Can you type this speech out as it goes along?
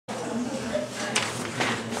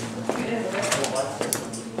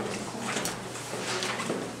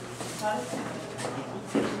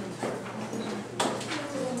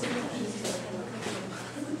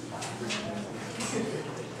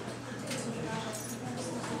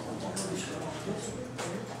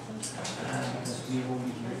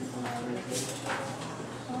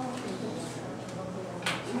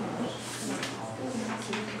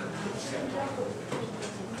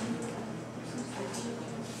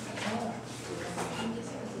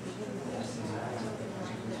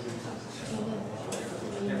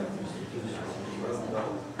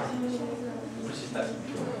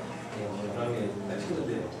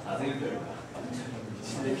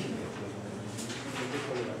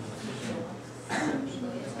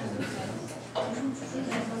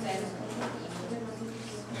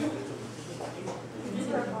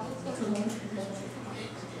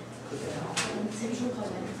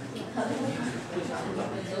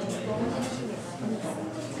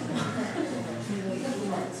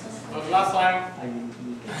Well, last time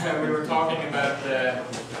we were talking about the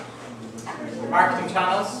marketing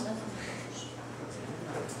channels.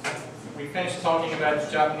 We finished talking about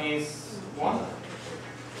the Japanese one.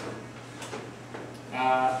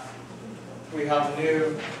 We have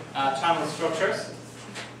new channel structures.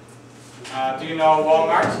 Do you know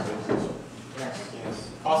Walmart? Yes.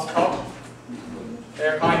 Costco?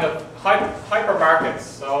 They're kind of hypermarkets,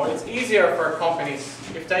 so it's easier for companies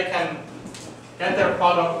if they can get their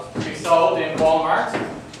product to be sold in Walmart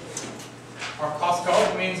or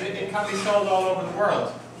Costco. It means it can be sold all over the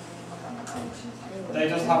world. They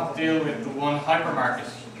just have to deal with the one hypermarket.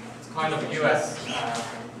 It's kind of a US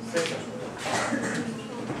system.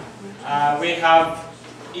 We have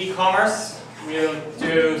e-commerce. We'll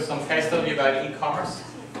do some case study about e-commerce.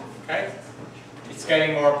 Okay, it's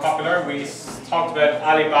getting more popular. We talked about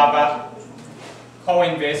Alibaba,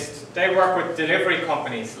 Coinvest. They work with delivery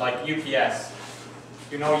companies like UPS.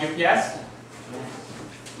 You know UPS?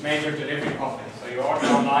 Major delivery company. So you order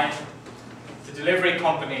online. The delivery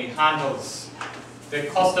company handles the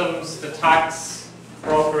customs, the tax,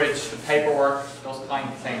 brokerage, the paperwork, those kind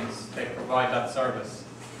of things. They provide that service.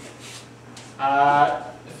 The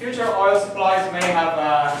future oil supplies may have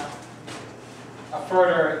a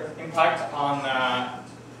further impact on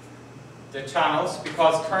the channels,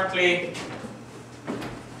 because currently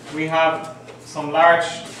we have some large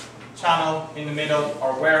channel in the middle,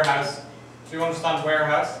 or warehouse. Do you understand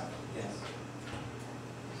warehouse? Yes.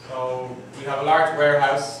 So we have a large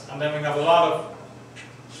warehouse, and then we have a lot of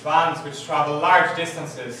vans which travel large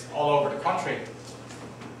distances all over the country.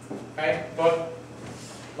 Okay, but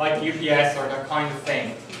like UPS or that kind of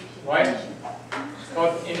thing, right?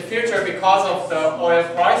 But in the future, because of the oil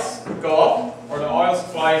price go up, or the oil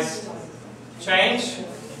supplies change,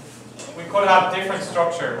 we could have different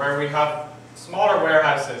structure where we have smaller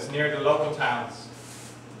warehouses near the local towns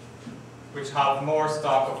which have more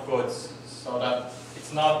stock of goods, so that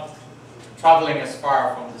it's not traveling as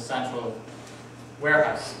far from the central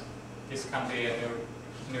warehouse. This can be a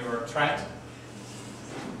newer trend.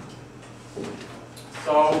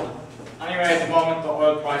 So anyway, at the moment the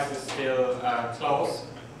oil price is still close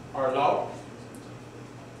or low.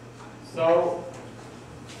 So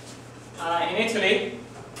in Italy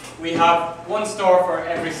we have one store for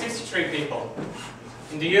every 63 people.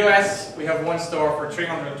 In the US we have one store for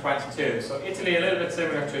 322. So Italy, a little bit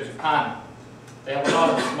similar to Japan. They have a lot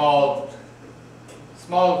of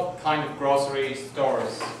small kind of grocery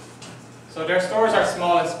stores. So their stores are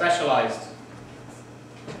small and specialized.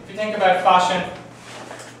 If you think about fashion,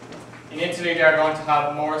 in Italy they are going to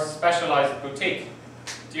have more specialized boutique.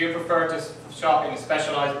 Do you prefer to shop in a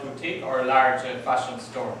specialized boutique or a large fashion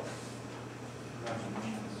store?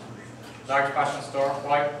 Large fashion store,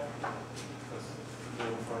 why?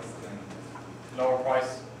 Lower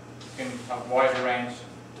price, you can have wider range.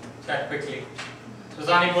 Check quickly. Does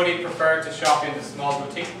anybody prefer to shop in the small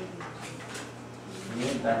boutique?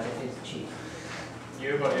 Me, but if it's cheap.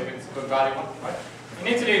 You, but if it's a good value one, right? In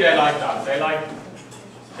Italy they like that.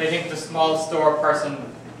 They think the small store person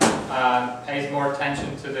pays more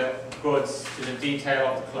attention to the goods, to the detail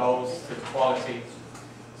of the clothes, to the quality,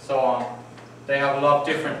 so on. They have a lot of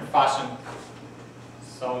different fashion,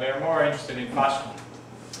 so they're more interested in fashion.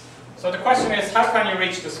 So the question is, how can you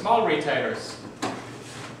reach the small retailers?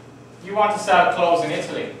 You want to sell clothes in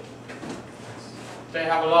Italy. They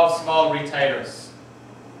have a lot of small retailers,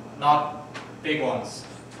 not big ones.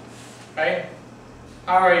 Okay?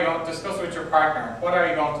 How are you going to discuss with your partner? What are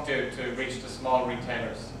you going to do to reach the small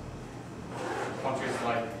retailers? Countries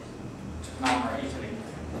like Japan or Italy.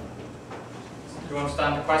 Do you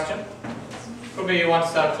understand the question? Could be you want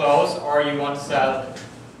to sell clothes, or you want to sell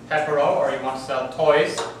Pepero, or you want to sell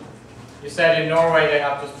toys. You said in Norway they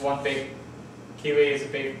have just one big, Kiwi is a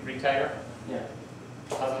big retailer. Yeah.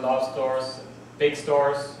 Has a lot of stores, big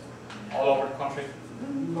stores, all over the country.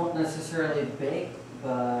 Not necessarily big,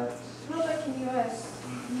 but Not like in the US.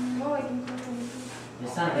 More like in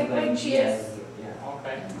there's something Like like Cheers. yeah.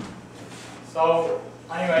 Okay. So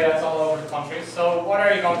anyway, that's all over the country. So what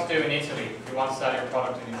are you going to do in Italy if you want to sell your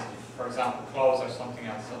product in Italy? For example, clothes or something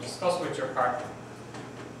else. So discuss with your partner.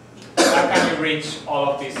 How can you reach all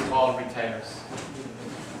of these small retailers?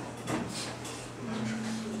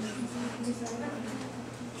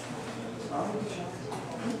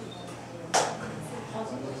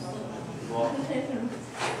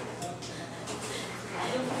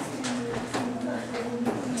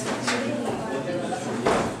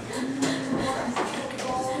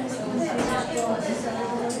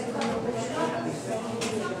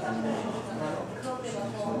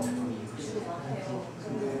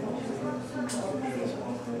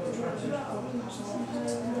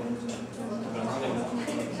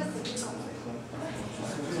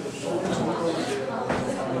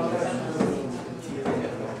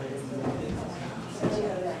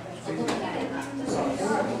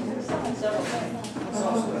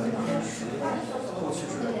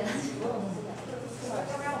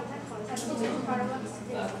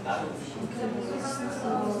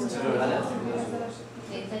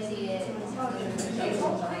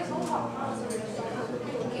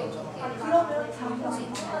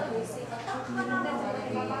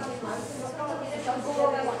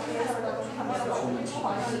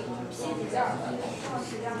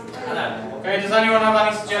 Okay, does anyone have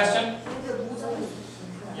any suggestion?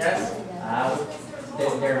 Yes?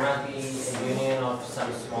 There might be a union of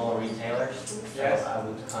some small retailers. Yes. So I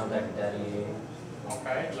would contact that union.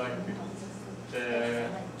 Okay, like the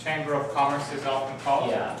Chamber of Commerce is often called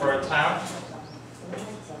Yeah. for a town.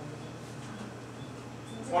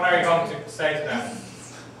 What are you going to say to them?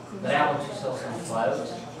 But I want to sell some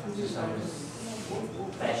clothes, some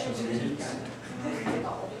fashion needs.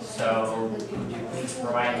 So could you please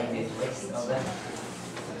provide me this list of them?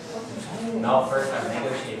 No, first I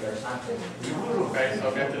negotiate or something. Okay,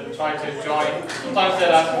 so get to try to join. Sometimes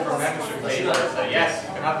they'll ask you for a membership fee. They'll say, yes,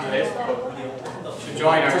 you can have the list, but you should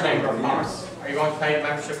join our Chamber of Commerce. Are you going to pay the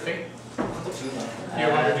membership fee? Few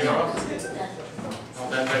hundred euros? Well,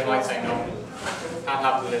 then they might say no. Can't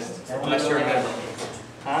have the list unless you're a member.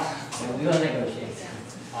 Huh? We will negotiate.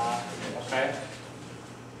 Okay.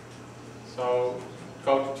 So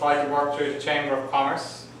try to work through the Chamber of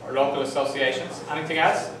Commerce or local associations. Anything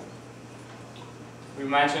else? We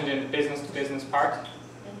mentioned in the business-to-business part.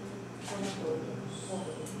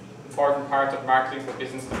 Important part of marketing for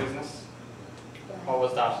business-to-business. What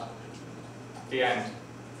was that? The end.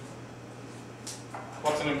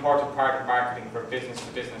 What's an important part of marketing for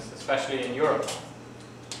business-to-business, especially in Europe?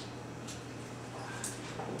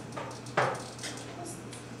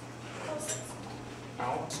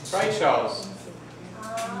 No? Trade shows.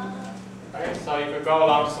 Okay, so you could go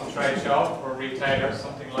along to some trade show for retailers,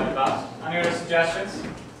 something like that. Any other suggestions?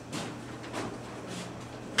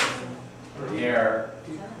 Here.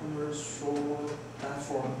 E-commercial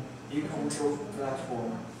platform. E-commercial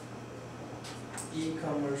platform.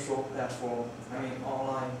 E-commercial platform. I mean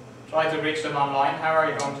online. Try to reach them online. How are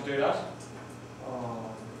you going to do that?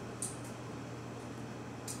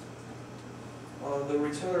 The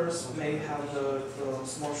retailers may have the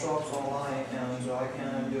small shops online, and I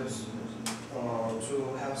can use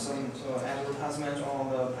to have some advertisement on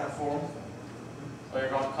the platform. So you're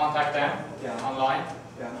going to contact them Yeah. online.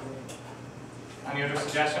 Yeah. Any other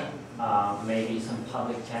suggestion? Maybe some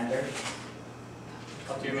public tender.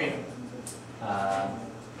 What do you mean? I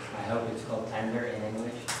hope it's called tender in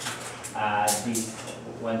English. These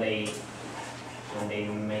when they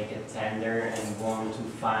make a tender and want to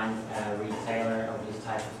find a retailer of this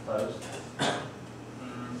type of clothes.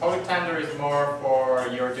 Public tender is more for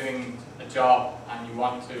you're doing a job and you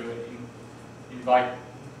want to invite,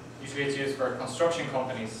 usually it's used for construction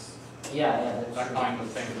companies, Yeah, that's that true. kind of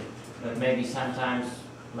thing. But maybe sometimes,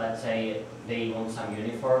 let's say, they want some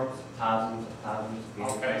uniforms, thousands of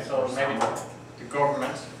uniforms. Okay, so or maybe some- the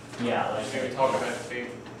government, Yeah, like usually we talk about the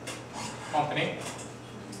company.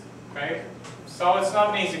 Okay, so it's not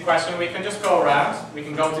an easy question. We can just go around. We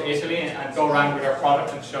can go to Italy and go around with our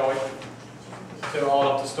product and show it to all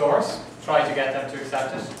of the stores. Try to get them to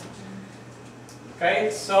accept it.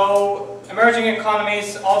 Okay, so emerging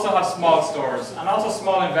economies also have small stores and also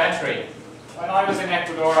small inventory. When I was in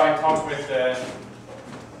Ecuador, I talked with the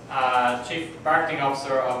Chief Marketing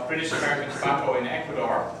Officer of British American Tobacco in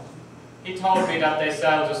Ecuador. He told me that they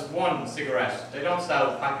sell just one cigarette. They don't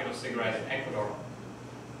sell a packet of cigarettes in Ecuador.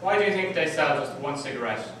 Why do you think they sell just one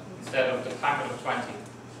cigarette instead of the packet of 20?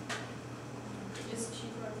 It's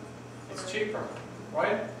cheaper. It's cheaper,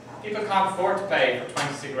 right? People can't afford to pay for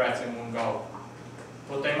 20 cigarettes in one go.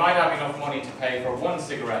 But they might have enough money to pay for one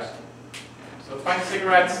cigarette. So 20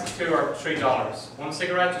 cigarettes, $2 or $3. One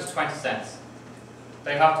cigarette, just 20 cents.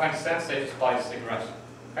 They have 20 cents, they just buy the cigarette.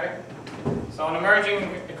 Okay? So in emerging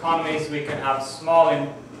economies, we can have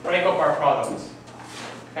break up our products.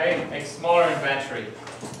 Okay? Make smaller inventory.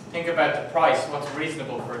 Think about the price, what's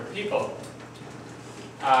reasonable for people.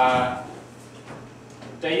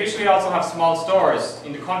 They usually also have small stores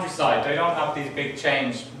in the countryside. They don't have these big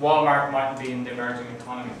chains. Walmart might be in the emerging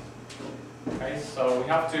economy. Okay, so we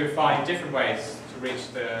have to find different ways to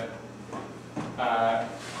reach the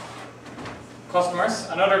customers.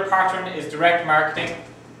 Another pattern is direct marketing.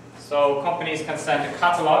 So companies can send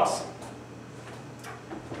catalogs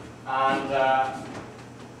and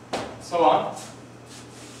so on.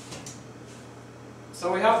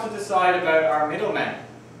 So we have to decide about our middlemen.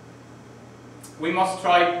 We must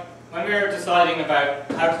try, when we are deciding about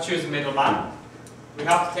how to choose a middleman, we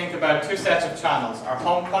have to think about two sets of channels, our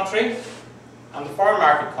home country and the foreign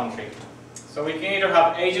market country. So we can either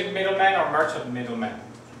have agent middlemen or merchant middlemen.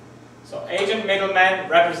 So agent middlemen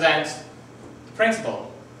represent the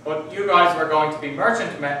principal, but you guys are going to be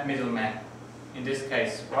merchant middlemen in this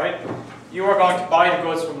case, right? you are going to buy the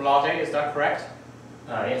goods from Lotte, is that correct?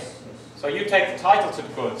 Yes. So you take the title to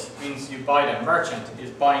the goods, means you buy them. Merchant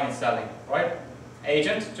is buying and selling, right?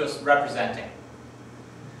 Agent, just representing.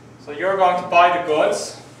 So you're going to buy the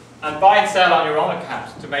goods and buy and sell on your own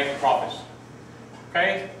account to make a profit.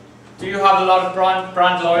 Okay? Do you have a lot of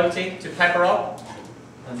brand loyalty to Pepero?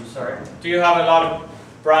 I'm sorry. Do you have a lot of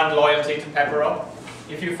brand loyalty to Pepero?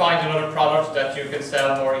 If you find another product that you can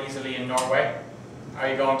sell more easily in Norway, are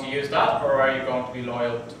you going to use that, or are you going to be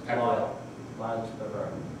loyal to Pepero? Loyal to Pepero.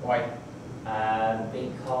 Why?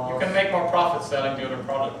 Because You can make more profit selling the other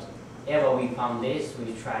product. yeah, but we found this,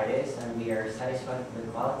 we tried this, and we are satisfied with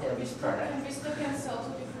the quality of this product. And we still can sell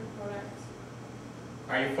two different products.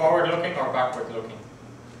 Are you forward looking or backward looking?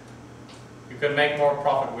 You can make more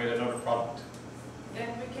profit with another product. Then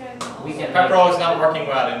we can also. We can- Pepero is not working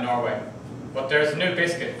well in Norway, but there's a new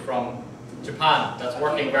biscuit from Japan that's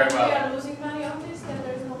working very If we well. are losing money on this, then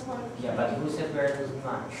there's no point. Yeah, but who said we're losing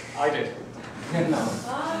money? I did. No.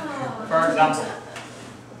 Ah. For example,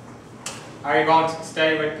 are you going to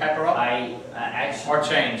stay with Pepero I actually, or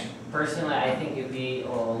change? personally, I think if we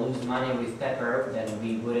lose money with pepper, then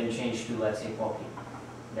we wouldn't change to, let's say, coffee.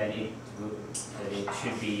 Then it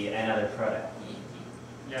should be another product.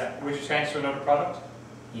 Yeah, would you change to another product?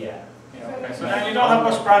 Yeah. Yeah, okay. So then you don't have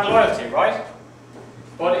much brand loyalty, right?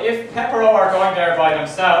 But if Pepero are going there by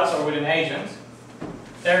themselves or with an agent,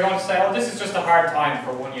 they're going to say, oh, this is just a hard time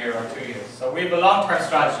for 1 year or 2 years. So we have a long-term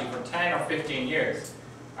strategy for 10 or 15 years.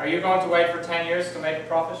 Are you going to wait for 10 years to make a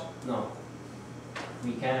profit? No.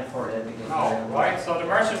 We can't afford it because No, right? So the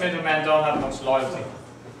merchant middlemen don't have much loyalty.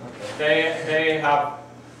 Okay. They have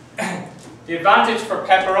the advantage for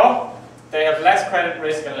Pepero, they have less credit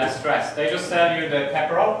risk and less stress. They just sell you the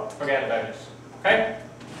Pepero, forget about it. Okay?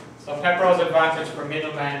 So Pepero's advantage for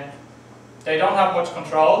middlemen, they don't have much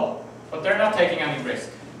control, but they're not taking any risk.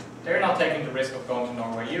 They're not taking the risk of going to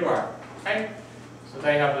Norway, you are. Okay? So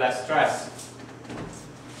they have less stress.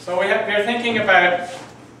 So we're thinking about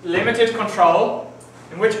limited control.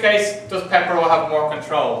 In which case does Pepero have more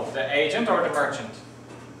control? The agent or the merchant?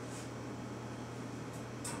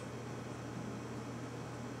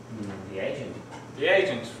 The agent. The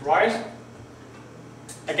agent, right?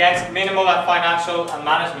 Against minimal and financial and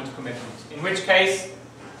management commitments. In which case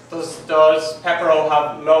does Pepero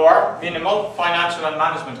have lower minimal financial and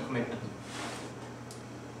management commitment?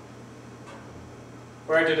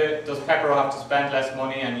 Where does Pepero have to spend less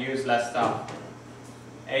money and use less staff?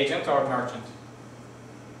 Agent or merchant?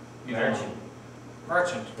 Merchant.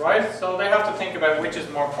 Merchant, right? So they have to think about which is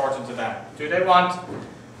more important to them. Do they want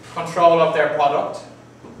control of their product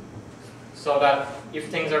so that if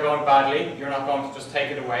things are going badly, you're not going to just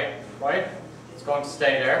take it away, right? It's going to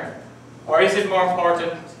stay there. Or is it more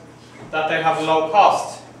important that they have low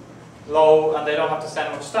cost, low, and they don't have to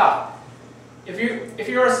send much staff?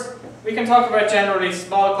 We can talk about generally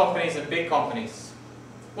small companies and big companies.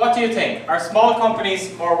 What do you think? Are small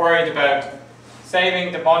companies more worried about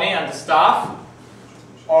saving the money and the staff,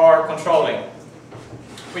 or controlling?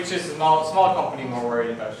 Which is a small company more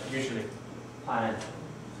worried about, usually? Finance.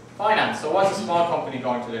 Finance. So what's a small company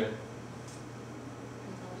going to do?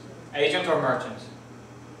 Agent or merchant?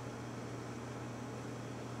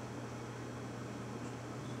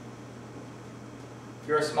 If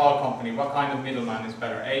you're a small company, what kind of middleman is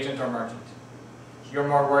better, agent or merchant? You're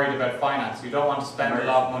more worried about finance. You don't want to spend a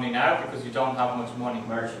lot of money now because you don't have much money.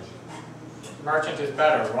 Merchant. Merchant is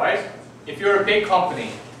better, right? If you're a big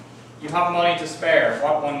company, you have money to spare,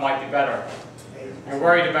 what one might be better? You're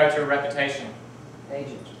worried about your reputation.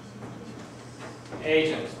 Agent.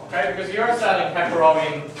 Agent, okay? Because you're selling Pepero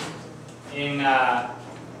in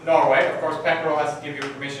Norway. Of course, Pepero has to give you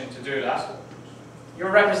permission to do that.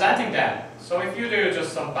 You're representing them. So if you do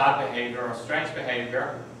just some bad behavior or strange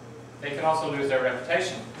behavior, they can also lose their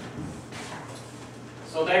reputation.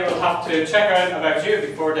 So they will have to check out about you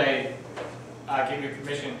before they give you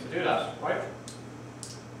permission to do that, right?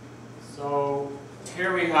 So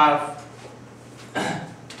here we have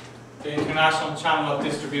the international channel of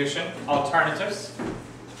distribution, alternatives.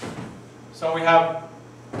 So we have,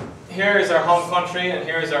 here is our home country and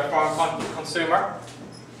here is our foreign consumer.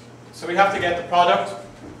 So we have to get the product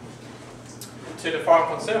to the foreign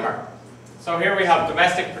consumer. So here we have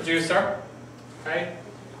domestic producer, okay?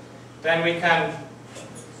 Then we can,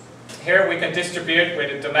 here we can distribute with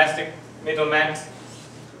a domestic middleman.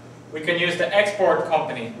 We can use the export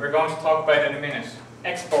company, we're going to talk about it in a minute,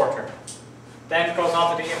 exporter. Then it goes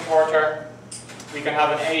on to the importer. We can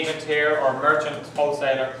have an agent here or merchant,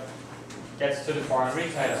 wholesaler, gets to the foreign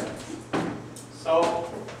retailer. So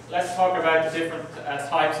let's talk about the different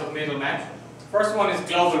types of middlemen. The first one is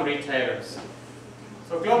global retailers.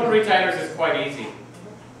 So global retailers is quite easy.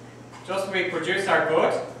 Just we produce our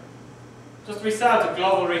good, just we sell to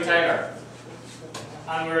global retailer,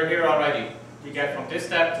 and we're here already. We get from this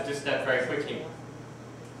step to this step very quickly.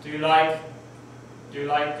 Do you like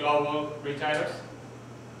global retailers?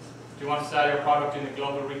 Do you want to sell your product in a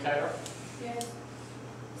global retailer? Yes.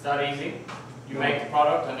 Is that easy? You make the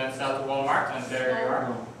product and then sell to Walmart, and there you are.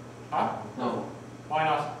 No. Huh? No. Why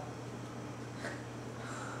not?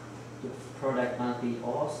 The product must be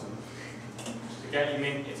awesome. You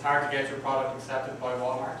mean it's hard to get your product accepted by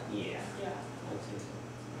Walmart? Yeah. Yeah. I'd say so.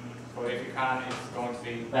 But if you can, it's going to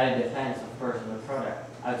be. But it depends, of course, on the product.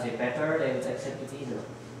 I would say better, they would accept it easily.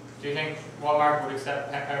 Do you think Walmart would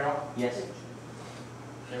accept Pepero? Yes.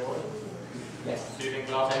 They would. Yes. Do you think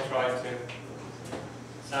Lotte tried to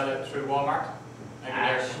sell it through Walmart? Maybe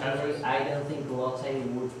their competitors? Actually, I don't think Lotte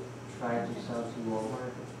would try to sell to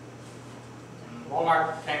Walmart.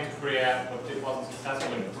 Walmart came to Korea, but it wasn't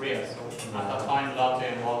successful in Korea. So at that time, Lotte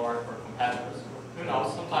and Walmart were competitors. Who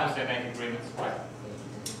knows? Sometimes they make agreements, right?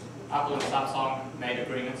 Apple and Samsung made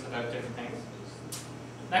agreements about different things.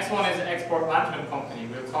 Next one is export management company.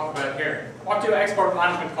 We'll talk about it here. What do export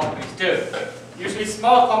management companies do? Usually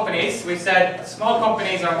small companies, we said small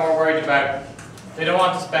companies are more worried about, they don't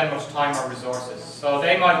want to spend much time or resources. So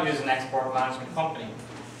they might use an export management company.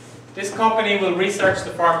 This company will research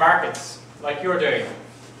the foreign markets, like you're doing.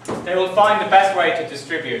 They will find the best way to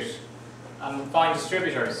distribute and find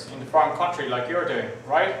distributors in the foreign country like you're doing,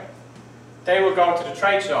 right? They will go to the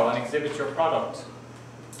trade show and exhibit your product.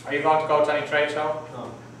 Are you going to go to any trade show?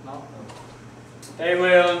 No. No? They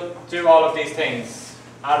will do all of these things.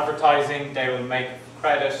 Advertising, they will make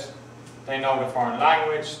credit, they know the foreign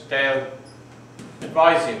language, they'll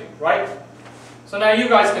advise you, right? So now you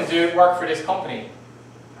guys can work for this company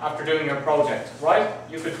after doing your project, right?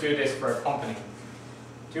 You could do this for a company.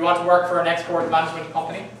 Do you want to work for an export management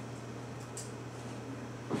company?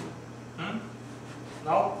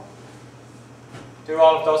 No? Do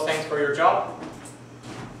all of those things for your job?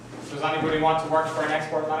 Does anybody want to work for an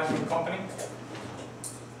export management company?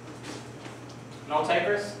 No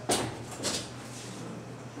takers?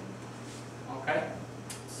 Okay.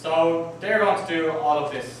 So they're going to do all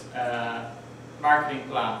of this marketing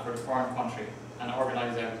plan for the foreign country and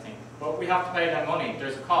organize everything. But we have to pay them money.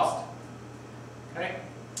 There's a cost. Okay.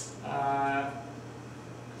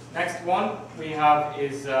 Next one we have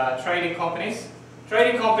is trading companies.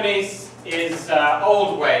 Trading companies is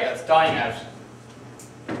old way that's dying out.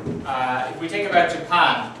 If we think about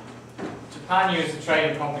Japan, Japan used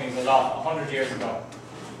trading companies a lot 100 years ago.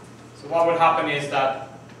 So what would happen is that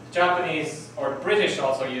Japanese or British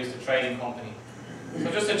also used a trading company.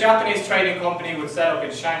 So just a Japanese trading company would set up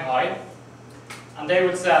in Shanghai and they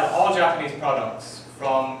would sell all Japanese products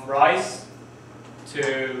from rice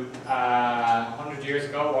to 100 years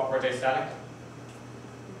ago, what were they selling?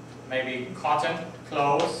 Maybe cotton,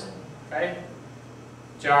 clothes, okay?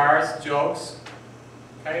 Jars, jugs,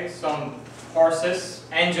 okay? Some horses,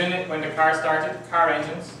 engine when the car started, car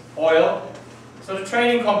engines, oil. So the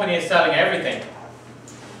trading company is selling everything.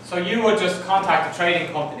 So you would just contact the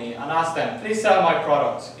trading company and ask them, please sell my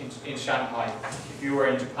product in Shanghai if you were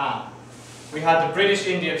in Japan. We had the British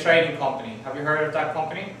India Trading Company. Have you heard of that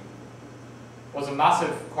company? It was a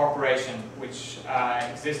massive corporation which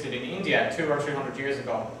existed in India 200 or 300 years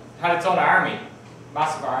ago. It had its own army,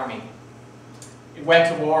 massive army. It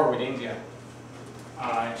went to war with India.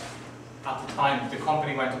 At the time, the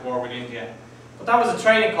company went to war with India. But that was a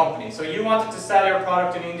trading company. So you wanted to sell your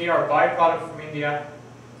product in India or buy a product from India,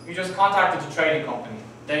 you just contacted the trading company.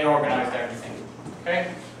 They organized everything.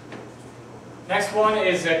 Okay? Next one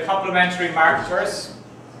is complementary marketers.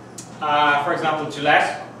 For example,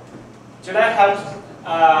 Gillette. Gillette helped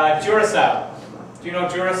Duracell. Do you know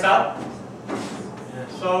Duracell?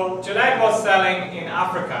 Yes. So Gillette was selling in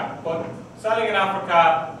Africa, but selling in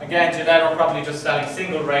Africa, again, Gillette were probably just selling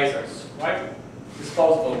single razors, right?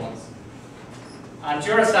 Disposable ones. And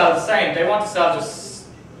Duracell the same. They want to sell just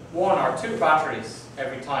 1 or 2 batteries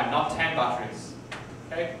every time, not 10 batteries.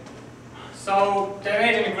 Okay? So they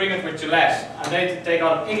made an agreement with Gillette, and they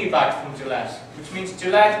got a piggyback from Gillette, which means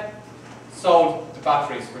Gillette sold the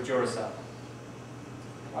batteries for Duracell.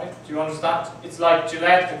 Right? Do you understand? It's like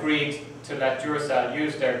Gillette agreed to let Duracell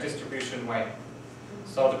use their distribution way.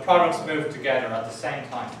 So the products moved together at the same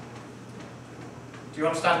time. Do you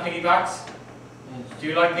understand piggybacks? Yes. Do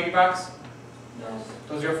you like piggybacks? No.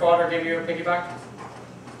 Does your father give you a piggyback?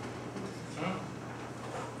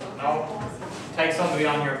 No? Take somebody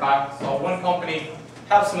on your back. So one company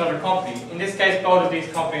helps another company. In this case, both of these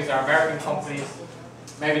companies are American companies.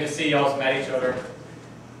 Maybe the CEOs met each other.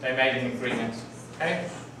 They made an agreement. Okay?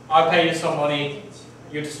 I'll pay you some money.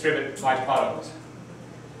 you distribute my product.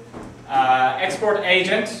 Export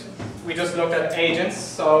agent, we just looked at agents.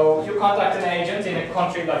 So you contact an agent in a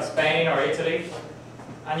country like Spain or Italy,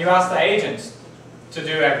 and you ask the agent to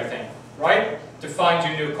do everything, right? To find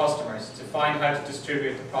you new customers, to find how to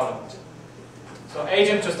distribute the product. So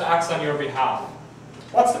agent just acts on your behalf.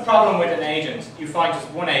 What's the problem with an agent? You find just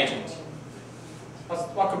one agent.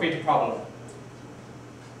 What could be the problem?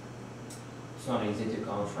 It's not easy to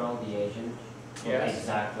control the agent. What Yes.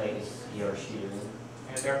 exactly is he or she doing?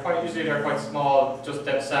 Yeah, usually they're quite small, just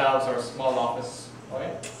themselves or a small office,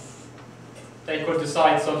 right? They could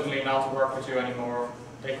decide suddenly not to work with you anymore.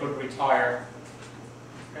 They could retire.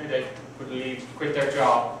 Okay, they could leave, quit their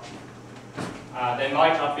job. They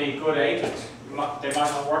might not be good agents. They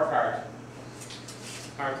might not work hard.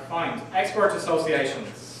 Hard to find. Export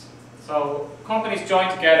associations. So companies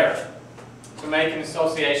join together to make an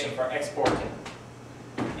association for exporting.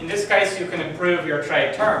 In this case, you can improve your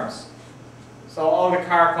trade terms. So all the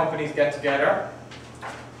car companies get together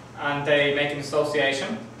and they make an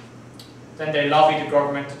association. Then they lobby the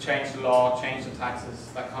government to change the law, change the taxes,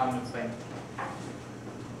 that kind of thing.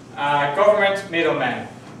 Government middlemen.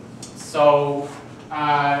 So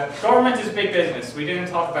government is a big business. We didn't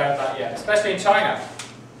talk about that yet, especially in China.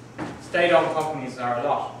 State-owned companies are a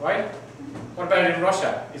lot, right? What about in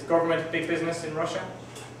Russia? Is government a big business in Russia?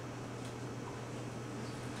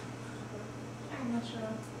 I'm not sure.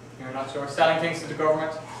 You're not sure. Selling things to the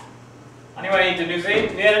government? Anyway, the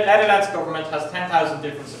Netherlands government has 10,000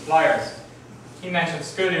 different suppliers. He mentioned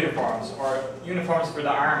school uniforms or uniforms for the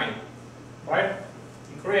army, right?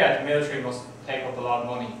 In Korea, the military must take up a lot of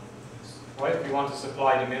money, right? If you want to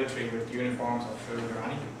supply the military with uniforms or food or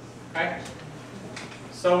anything, okay?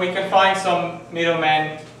 So we can find some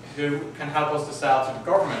middlemen who can help us to sell to the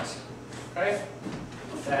government, okay?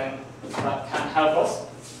 Then that can help us.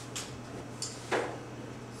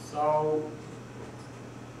 So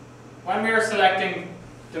when we are selecting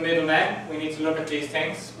the middlemen, we need to look at these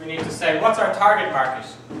things. We need to say, what's our target market?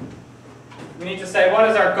 We need to say, what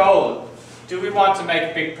is our goal? Do we want to make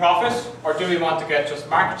a big profit, or do we want to get just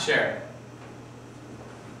market share?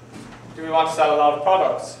 Do we want to sell a lot of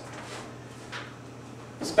products?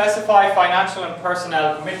 Specify financial and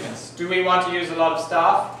personnel commitments. Do we want to use a lot of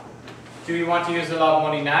staff? Do we want to use a lot of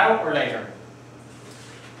money now or later?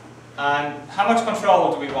 And how much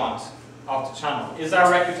control do we want of the channel? Is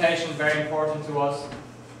our reputation very important to us?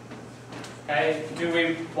 Okay,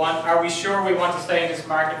 are we sure we want to stay in this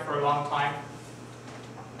market for a long time?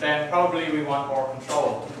 Then probably we want more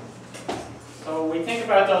control. So we think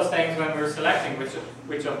about those things when we're selecting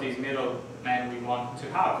which of these middlemen we want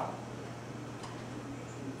to have.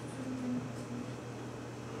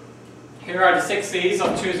 Here are the 6 C's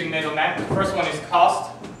of choosing middlemen. The first one is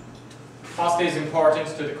cost. Cost is important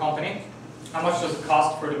to the company. How much does it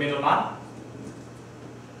cost for the middleman?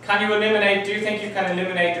 Can you eliminate, do you think you can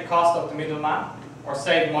eliminate the cost of the middleman or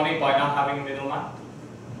save money by not having a middleman?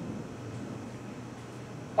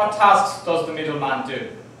 What tasks does the middleman do?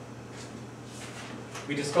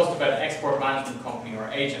 We discussed about an export management company or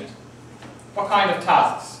agent. What kind of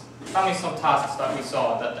tasks? Tell me some tasks that we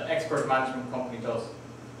saw that the export management company does.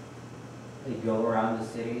 They go around the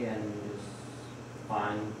city and just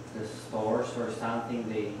find the stores or something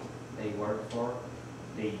they work for.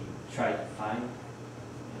 They try to find.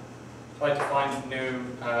 Try to find new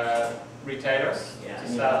retailers Yeah, to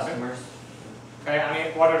new sell to. customers. Okay, I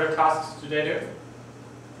mean, what other tasks do they do?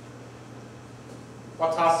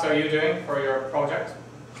 What tasks are you doing for your project?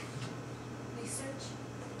 Research.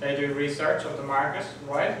 They do research of the market,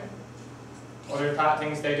 right? What are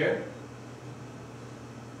things they do?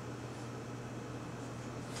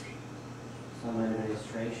 Some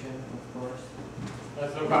administration, of course.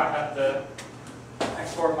 Let's look back at the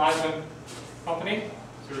export management company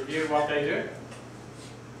to review what they do.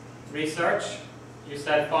 Research, you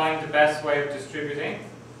said find the best way of distributing.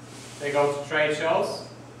 They go to trade shows.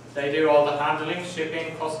 They do all the handling,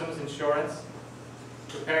 shipping, customs, insurance.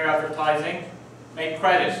 Prepare advertising. Make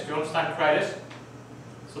credit. Do you understand credit?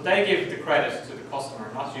 So they give the credit to the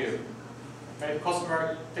customer, not you. Okay, the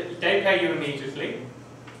customer, they pay you immediately.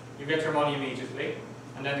 You get your money immediately.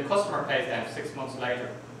 And then the customer pays them 6 months later.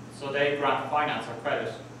 So they grant finance or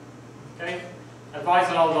credit. Okay? Advise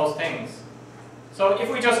on all those things. So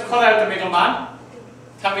if we just cut out the middleman,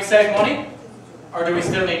 can we save money? Or do we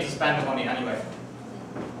still need to spend the money anyway?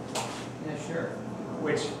 Yeah, sure.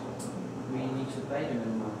 Which? We need to pay the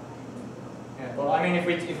minimum. Yeah, well, I mean, if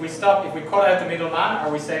we cut out the middleman,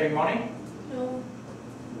 are we saving money? No.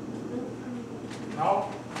 No?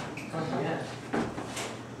 Yeah.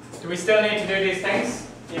 Do we still need to do these things?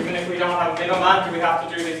 Even if we don't have a middleman, do we have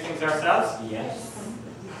to do these things ourselves? Yes.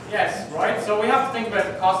 Yes, right? So we have to think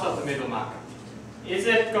about the cost of the middleman. Is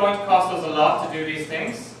it going to cost us a lot to do these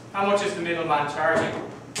things? How much is the middleman charging?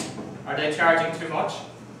 Are they charging too much?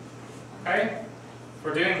 Okay?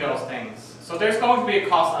 For doing those things. So there's going to be a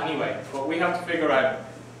cost anyway, but we have to figure out,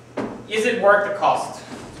 is it worth the cost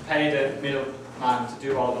to pay the middleman to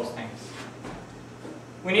do all those things?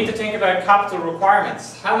 We need to think about capital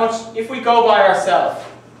requirements. How much, if we go by ourselves,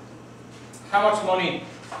 how much money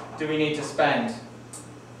do we need to spend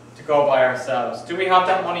to go by ourselves? Do we have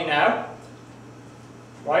that money now?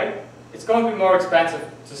 Right? It's going to be more expensive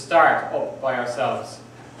to start up by ourselves.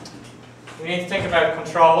 We need to think about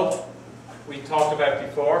control. We talked about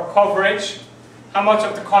before. Coverage. How much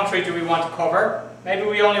of the country do we want to cover? Maybe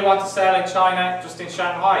we only want to sell in China, just in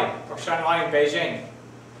Shanghai, or Shanghai and Beijing.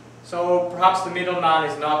 So perhaps the middleman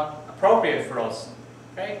is not appropriate for us.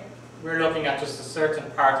 Okay? We're looking at just a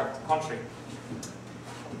certain part of the country.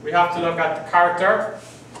 We have to look at the character,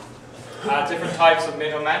 different types of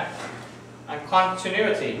middlemen, and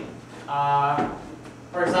continuity.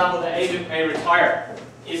 For example, the agent may retire.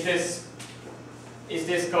 Is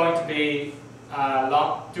this going to be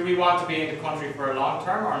long? Do we want to be in the country for a long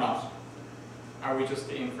term or not? Are we just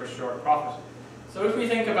in for short profit? So if we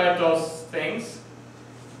think about those things,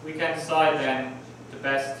 we can decide then the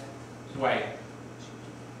best way.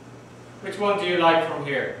 Which one do you like from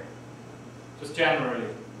here? Just generally.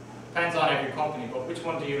 Depends on every company, but which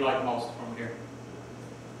one do you like most from here?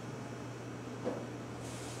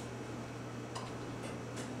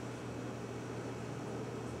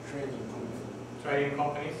 Trading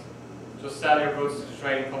companies. Just sell your goods to the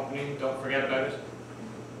trading company, don't forget about it.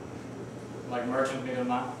 Like merchant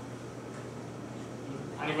middleman.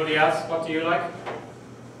 Anybody else? What do you like?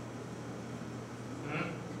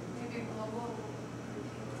 Maybe global.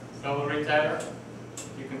 Global retailer?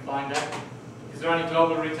 You can find that. Is there any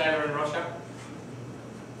global retailer in Russia?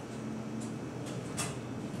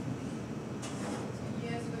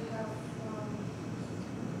 Yes, we have.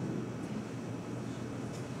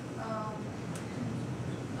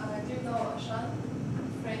 Do you know Auchan?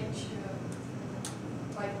 French,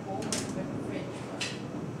 like woman, like French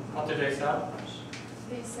one. What do they sell?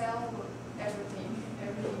 They sell everything.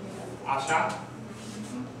 Asha?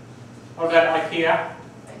 What about IKEA?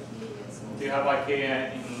 IKEA, yes. Do you have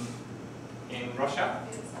IKEA in Russia?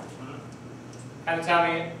 Yes. Can you tell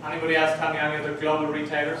me, anybody else tell me any other global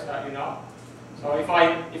retailers that you know? So if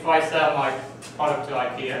I sell my product to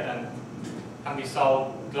IKEA, then it can be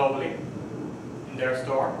sold globally in their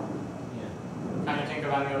store. Yeah. Can you think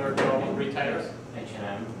of any other global retailers?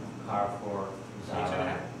 H&M, Carrefour, H&M,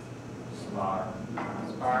 Zara, Spar.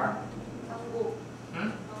 Spar, Mango.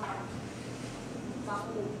 hmm?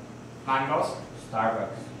 Mango. Mangoes,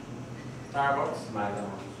 Starbucks, Starbucks.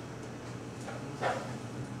 McDonald's.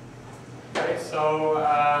 Okay, so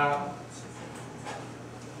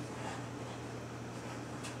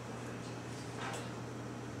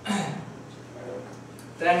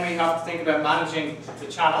then we have to think about managing the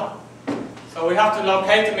channel. So we have to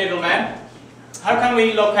locate the middlemen. How can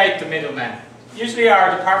we locate the middlemen? Usually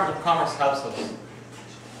our Department of Commerce helps us.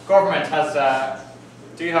 Government has,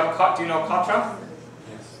 do you know COTRA?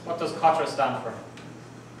 Yes. What does COTRA stand for?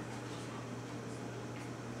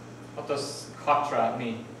 What does COTRA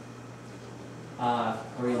mean?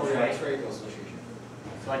 Korean Korean trade. Trade Association.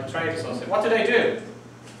 It's like a trade association. What do they do?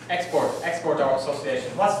 Export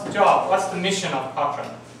association. What's the job? What's the mission of COTRA?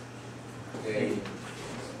 They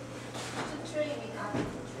To trade with other countries.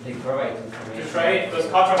 They provide information. To trade? Does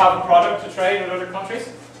COTRA have a product to trade with other countries?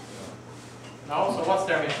 No? So what's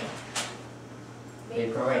their mission? They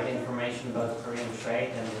provide information about Korean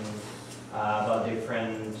trade and about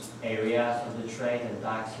different areas of the trade and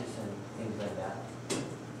taxes and things like that.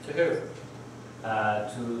 To who?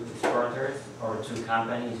 To exporters or to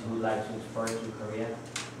companies who like to export to Korea.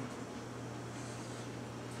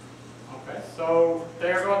 Okay, so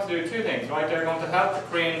they're going to do two things, right? They're going to help the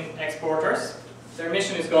Korean exporters. Their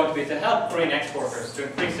mission is going to be to help Korean exporters to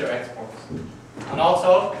increase their exports. And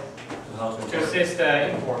also To help to them. assist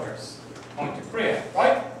importers coming to Korea,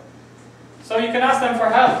 right? So you can ask them for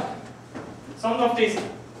help. Some of these,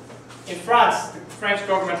 in France, the French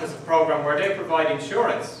government has a program where they provide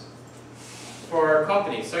insurance for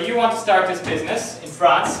companies. So you want to start this business in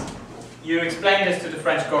France, you explain this to the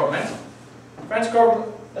French government. French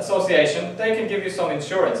government association, they can give you some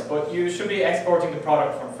insurance, but you should be exporting the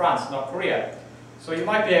product from France, not Korea. So you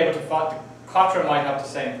might be able to find, COTRA might have the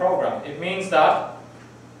same program. It means that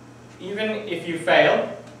even if you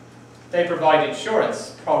fail, they provide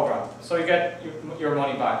insurance program, so you get your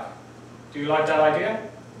money back. Do you like that idea?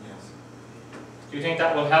 yes. Do you think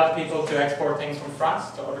that will help people to export things from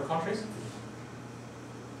France to other countries?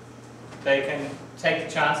 they can take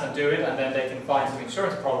the chance and do it, and then they can find some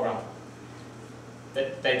insurance program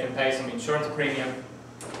that they can pay some insurance premium,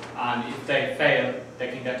 and if they fail, they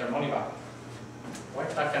can get their money back. Right?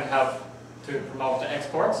 That can help to promote the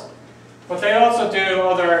exports. But they also do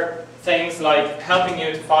other things like helping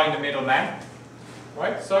you to find the middlemen.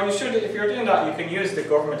 Right? So you should, if you're doing that, you can use the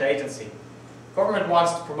government agency. Government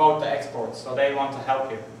wants to promote the exports, so they want to help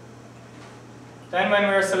you. Then when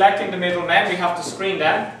we're selecting the middlemen, we have to screen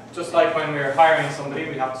them. Just like when we're hiring somebody,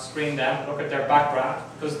 we have to screen them, look at their background,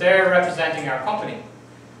 because they're representing our company.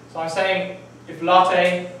 So I'm saying, if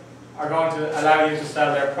Lotte are going to allow you to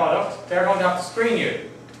sell their product, they're going to have to screen you.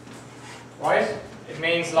 Right? It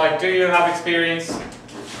means like, do you have experience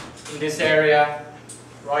in this area?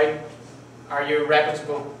 Right? Are you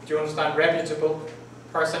reputable? Do you understand reputable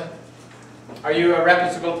person? Are you a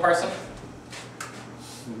reputable person?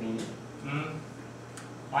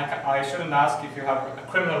 I shouldn't ask if you have a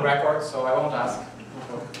criminal record, so I won't ask.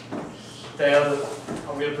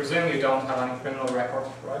 We'll presume you don't have any criminal record,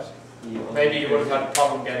 right? Maybe you would have had a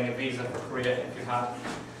problem getting a visa for Korea if you had.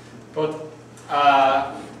 But,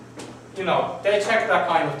 you know, they check that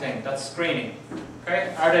kind of thing, that's screening.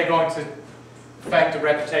 Okay? Are they going to affect the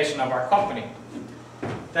reputation of our company?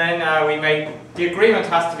 Then the agreement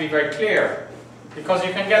has to be very clear, because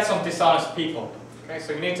you can get some dishonest people. Okay?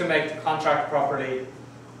 So you need to make the contract properly,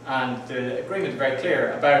 and the agreement very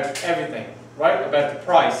clear about everything, right? About the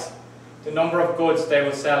price, the number of goods they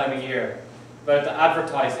will sell in a year, about the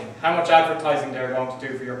advertising, how much advertising they're going to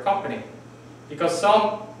do for your company. Because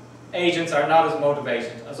some agents are not as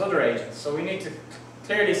motivated as other agents, so we need to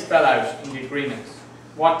clearly spell out in the agreement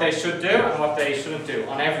what they should do and what they shouldn't do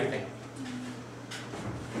on everything.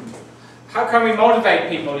 How can we motivate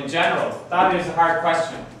people in general? That is a hard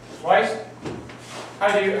question, right? How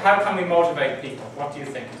can we motivate people? What do you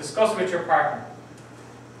think? Discuss with your partner.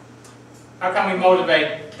 How can we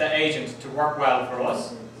motivate the agent to work well for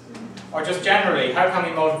us? Or just generally, how can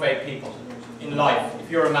we motivate people in life? If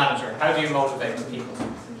you're a manager, how do you motivate the people?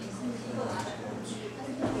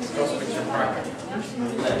 Discuss with your partner.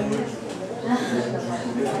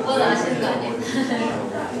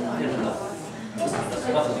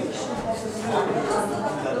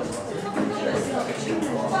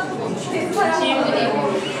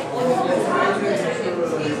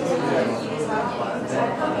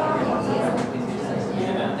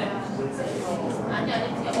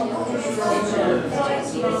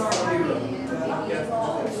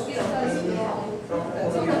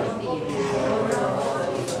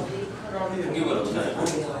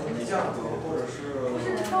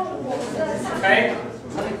 Okay.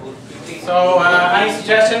 So, any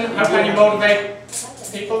suggestion? How can you motivate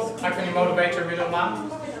people? How can you motivate your middleman?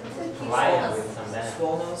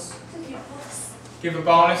 Bonus. Give a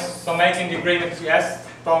bonus. So making the agreement, yes,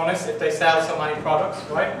 bonus if they sell so many products,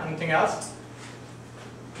 right? Anything else?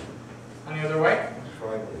 Any other way?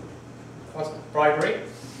 Bribery. What's bribery?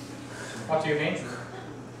 What do you mean?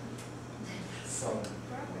 Some.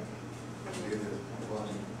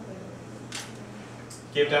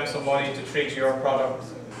 Give them some money to treat your product,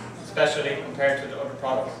 especially compared to the other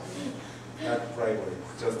products. Not bribery,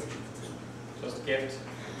 just a gift. Just a gift.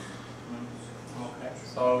 Okay.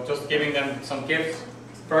 So just giving them some gift,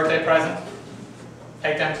 birthday present,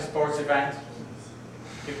 take them to sports event,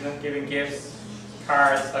 giving gifts,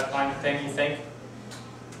 cards, that kind of thing, you think?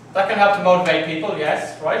 That can help to motivate people,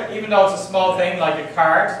 yes, right? Even though it's a small thing like a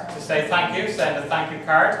card to say thank you, send a thank you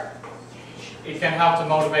card. It can help to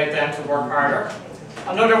motivate them to work harder.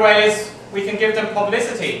 Another way is we can give them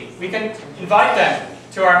publicity. We can invite them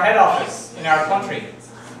to our head office in our country.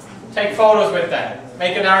 Take photos with them.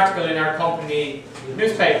 Make an article in our company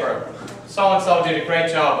newspaper. So-and-so did a great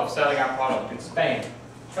job of selling our product in Spain.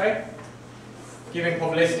 Right? Giving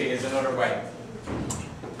publicity is another way.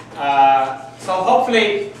 So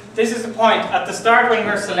hopefully, this is the point. At the start when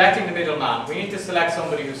we're selecting the middleman, we need to select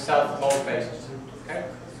somebody who's self-motivated. Okay?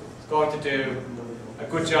 It's going to do a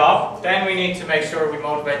good job. Then we need to make sure we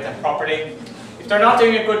motivate them properly. If they're not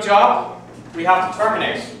doing a good job, we have to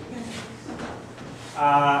terminate.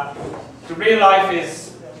 The real life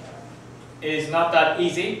is not that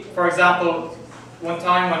easy. For example, one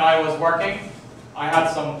time when I was working,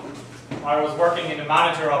 I was working in the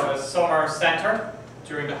manager of a summer centre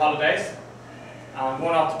during the holidays, and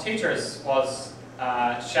one of the teachers was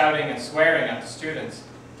shouting and swearing at the students.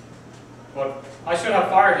 But I should have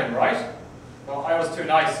fired him, right? Well, I was too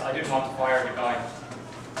nice, I didn't want to fire the guy.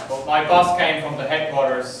 But my boss came from the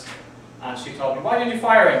headquarters and she told me, why didn't you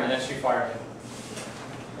fire him? And then she fired him.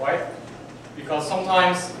 Right? Because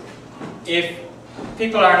sometimes if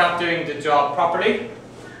people are not doing the job properly,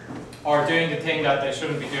 or doing the thing that they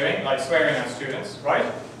shouldn't be doing, like swearing at students, right?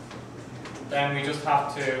 Then we just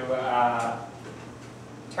have to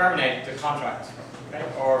terminate the contract, okay?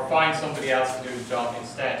 Or find somebody else to do the job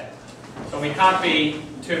instead. So we can't be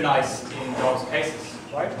too nice in those cases,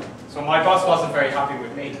 right? So my boss wasn't very happy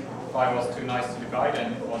with me. If I was too nice to the guy,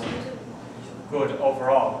 then it wasn't good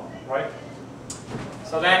overall, right?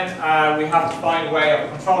 So then we have to find a way of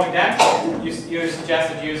controlling them. You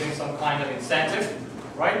suggested using some kind of incentive,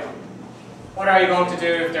 right? What are you going to do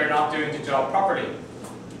if they're not doing the job properly?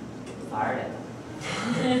 Fire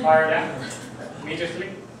them. Fire them immediately?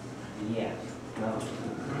 Yeah, no.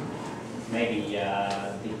 Maybe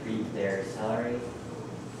decrease their salary,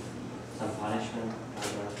 some punishment, I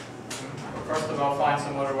don't know. First of all, find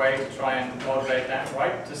some other way to try and motivate them,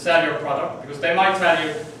 right? To sell your product, because they might tell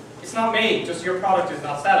you, it's not me, just your product is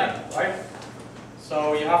not selling, right?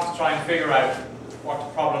 So you have to try and figure out what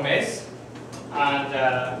the problem is and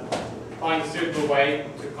find a suitable way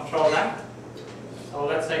to control them. So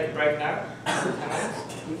let's take a break now. 10 minutes.